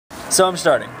So I'm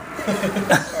starting.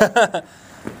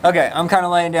 Okay, I'm kind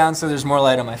of laying down so there's more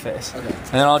light on my face. Okay.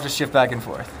 And then I'll just shift back and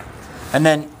forth. And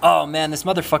then, oh man, this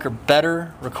motherfucker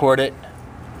better record it.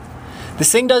 This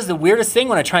thing does the weirdest thing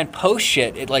when I try and post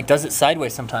shit. It like does it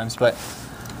sideways sometimes, but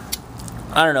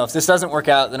I don't know. If this doesn't work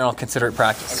out, then I'll consider it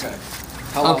practice. Okay.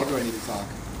 How long do I need to talk?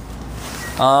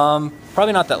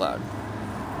 Probably not that loud,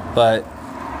 but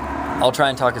I'll try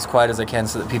and talk as quiet as I can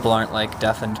so that people aren't like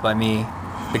deafened by me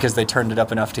because they turned it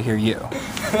up enough to hear you.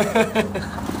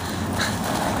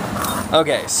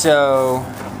 Okay, so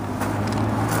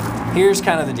here's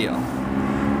kind of the deal.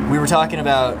 We were talking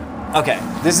about, okay,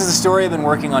 this is a story I've been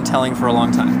working on telling for a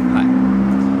long time.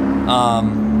 Hi.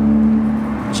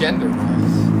 Gender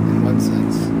roles, in one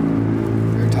sense.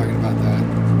 We were talking about that.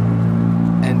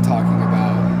 And talking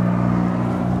about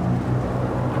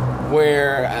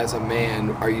where, as a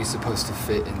man, are you supposed to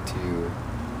fit into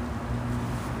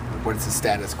what's the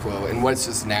status quo and what's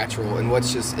just natural and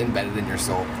what's just embedded in your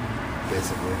soul,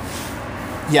 basically.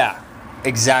 Yeah,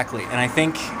 exactly. And I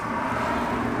think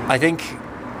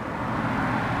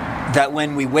that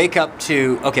when we wake up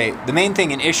to, okay, the main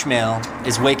thing in Ishmael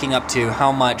is waking up to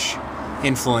how much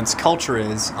influence culture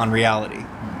is on reality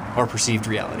or perceived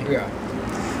reality. Yeah.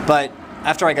 But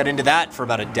after I got into that for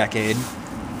about a decade,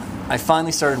 I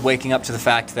finally started waking up to the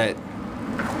fact that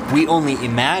we only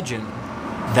imagine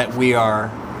that we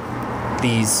are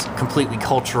these completely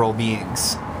cultural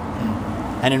beings.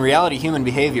 And in reality, human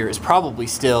behavior is probably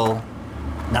still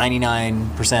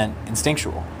 99%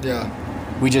 instinctual. Yeah.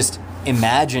 We just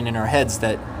imagine in our heads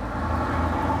that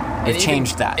we've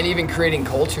changed that. And even creating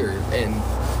culture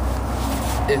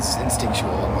is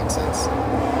instinctual in one sense. You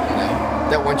know,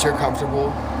 that once you're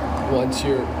comfortable, once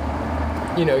you're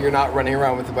not running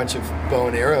around with a bunch of bow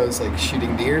and arrows like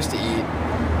shooting deers to eat,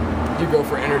 you go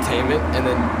for entertainment, and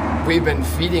then we've been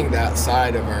feeding that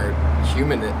side of our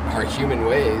human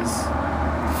ways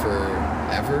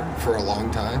forever, for a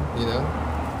long time,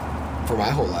 for my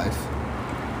whole life.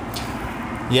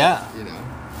 Yeah.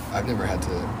 I've never had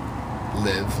to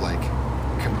live like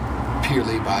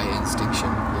purely by instinction,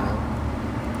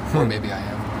 or maybe I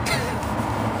am.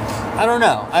 I don't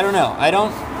know. I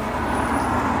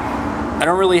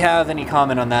don't really have any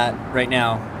comment on that right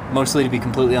now, mostly to be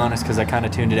completely honest, because I kind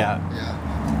of tuned it out. Yeah.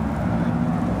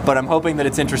 But I'm hoping that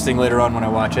it's interesting later on when I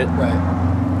watch it. Right.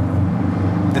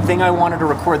 The thing I wanted to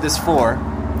record this for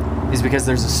is because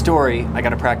there's a story I got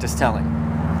to practice telling.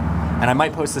 And I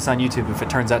might post this on YouTube if it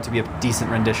turns out to be a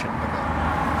decent rendition.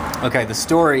 Okay, the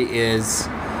story is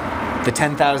the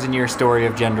 10,000 year story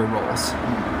of gender roles.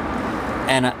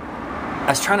 And I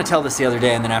was trying to tell this the other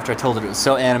day, and then after I told it, it was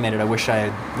so animated, I wish I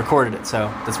had recorded it.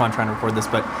 So that's why I'm trying to record this.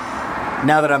 But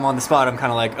now that I'm on the spot, I'm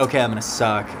kind of like, okay, I'm going to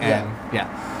suck. And yeah.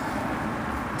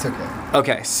 It's okay.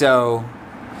 Okay, so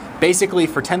basically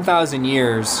for 10,000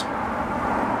 years,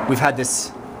 we've had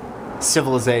this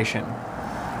civilization.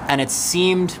 And it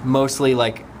seemed mostly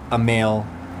like a male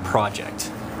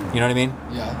project. You know what I mean?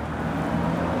 Yeah.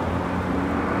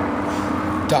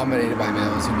 Dominated by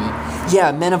males, you mean?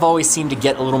 Yeah, men have always seemed to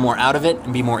get a little more out of it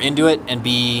and be more into it and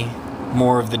be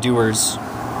more of the doers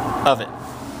of it.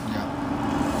 Yeah.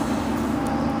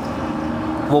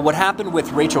 Well, what happened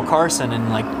with Rachel Carson in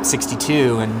like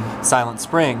 62 and Silent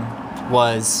Spring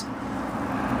was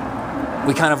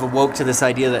we kind of awoke to this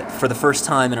idea that for the first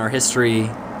time in our history,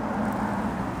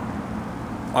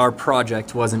 our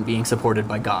project wasn't being supported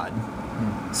by God,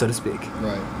 so to speak.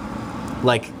 Right.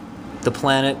 Like, the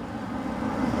planet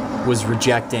was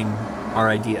rejecting our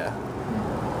idea.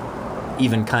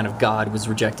 Even kind of God was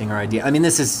rejecting our idea. I mean,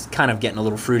 this is kind of getting a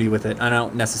little fruity with it. I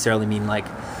don't necessarily mean like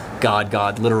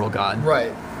God, literal God.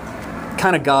 Right.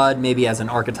 Kind of God maybe as an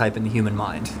archetype in the human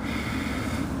mind,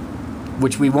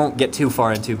 which we won't get too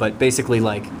far into, but basically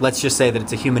like, let's just say that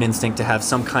it's a human instinct to have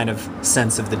some kind of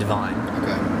sense of the divine.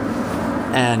 Okay.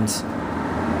 And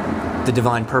the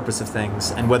divine purpose of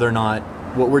things, and whether or not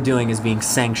what we're doing is being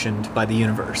sanctioned by the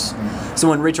universe. So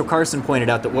when Rachel Carson pointed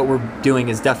out that what we're doing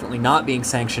is definitely not being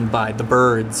sanctioned by the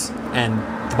birds and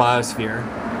the biosphere,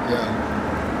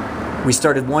 yeah, we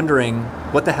started wondering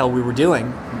what the hell we were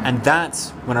doing. And that's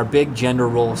when our big gender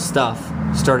role stuff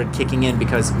started kicking in,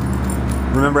 because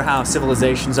remember how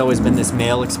civilization's always been this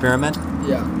male experiment?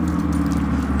 Yeah.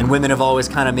 And women have always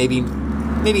kind of maybe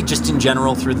just in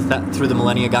general through the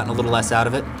millennia gotten a little less out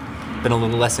of it, been a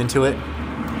little less into it.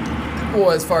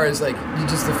 Well, as far as like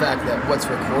just the fact that what's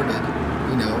recorded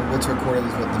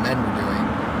is what the men were doing.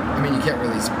 I mean, you can't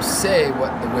really say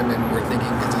what the women were thinking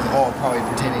because it's all probably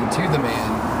pertaining to the man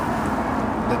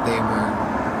that they were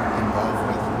involved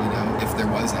with, if there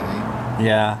was any.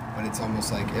 Yeah. But it's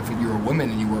almost like if you were a woman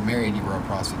and you were married, you were a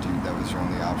prostitute. That was your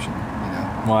only option,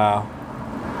 Wow.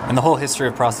 And the whole history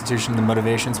of prostitution, the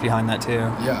motivations behind that too.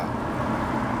 Yeah.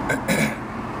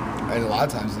 And a lot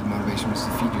of times the motivation was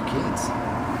to feed your kids.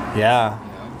 Yeah.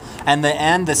 You know?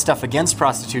 And the stuff against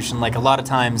prostitution, like a lot of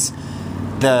times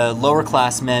the lower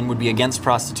class men would be against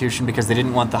prostitution because they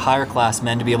didn't want the higher class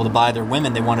men to be able to buy their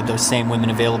women. They wanted those same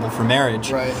women available for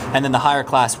marriage. Right. And then the higher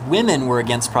class women were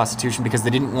against prostitution because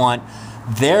they didn't want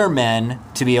their men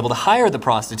to be able to hire the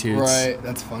prostitutes. Right,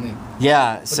 that's funny.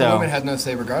 Yeah, But so... the women had no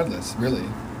say regardless, really,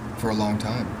 for a long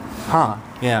time. Huh,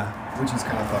 yeah. Which is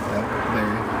kind of fucked up,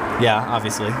 Larry. Yeah,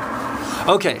 obviously.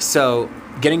 Okay, so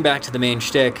getting back to the main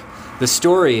shtick, the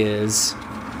story is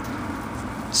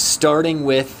starting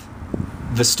with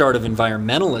the start of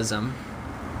environmentalism,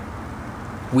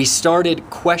 we started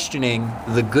questioning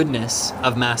the goodness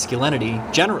of masculinity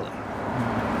generally.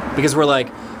 Because we're like,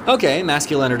 okay,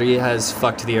 masculinity has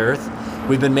fucked the earth.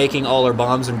 We've been making all our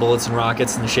bombs and bullets and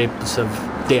rockets in the shapes of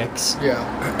dicks.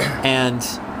 Yeah. And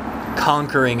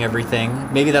conquering everything.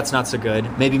 Maybe that's not so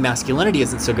good. Maybe masculinity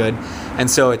isn't so good.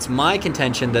 And so it's my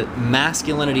contention that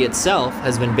masculinity itself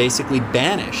has been basically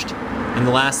banished in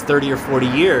the last 30 or 40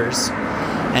 years.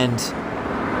 And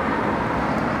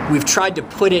we've tried to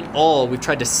put it all, we've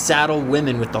tried to saddle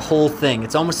women with the whole thing.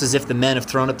 It's almost as if the men have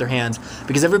thrown up their hands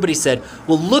because everybody said,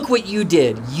 well, look what you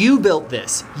did. You built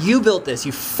this. You built this.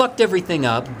 You fucked everything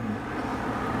up.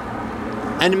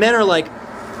 And men are like,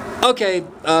 okay,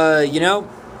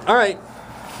 all right,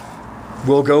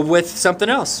 we'll go with something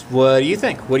else. What do you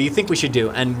think? What do you think we should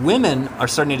do? And women are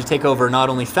starting to take over not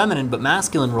only feminine but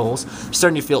masculine roles,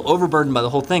 starting to feel overburdened by the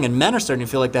whole thing, and men are starting to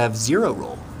feel like they have zero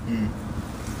role.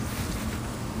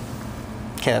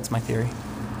 Okay, that's my theory.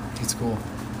 It's cool.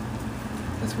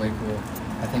 That's way cool.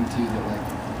 I think too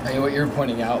that I mean, what you're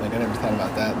pointing out, I never thought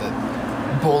about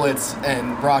that bullets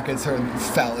and rockets are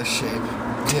phallus shape.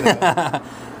 You know?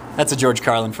 That's a George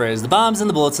Carlin phrase. The bombs and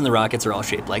the bullets and the rockets are all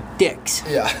shaped like dicks.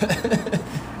 Yeah.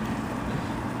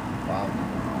 Wow.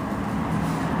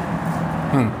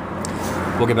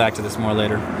 We'll get back to this more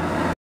later.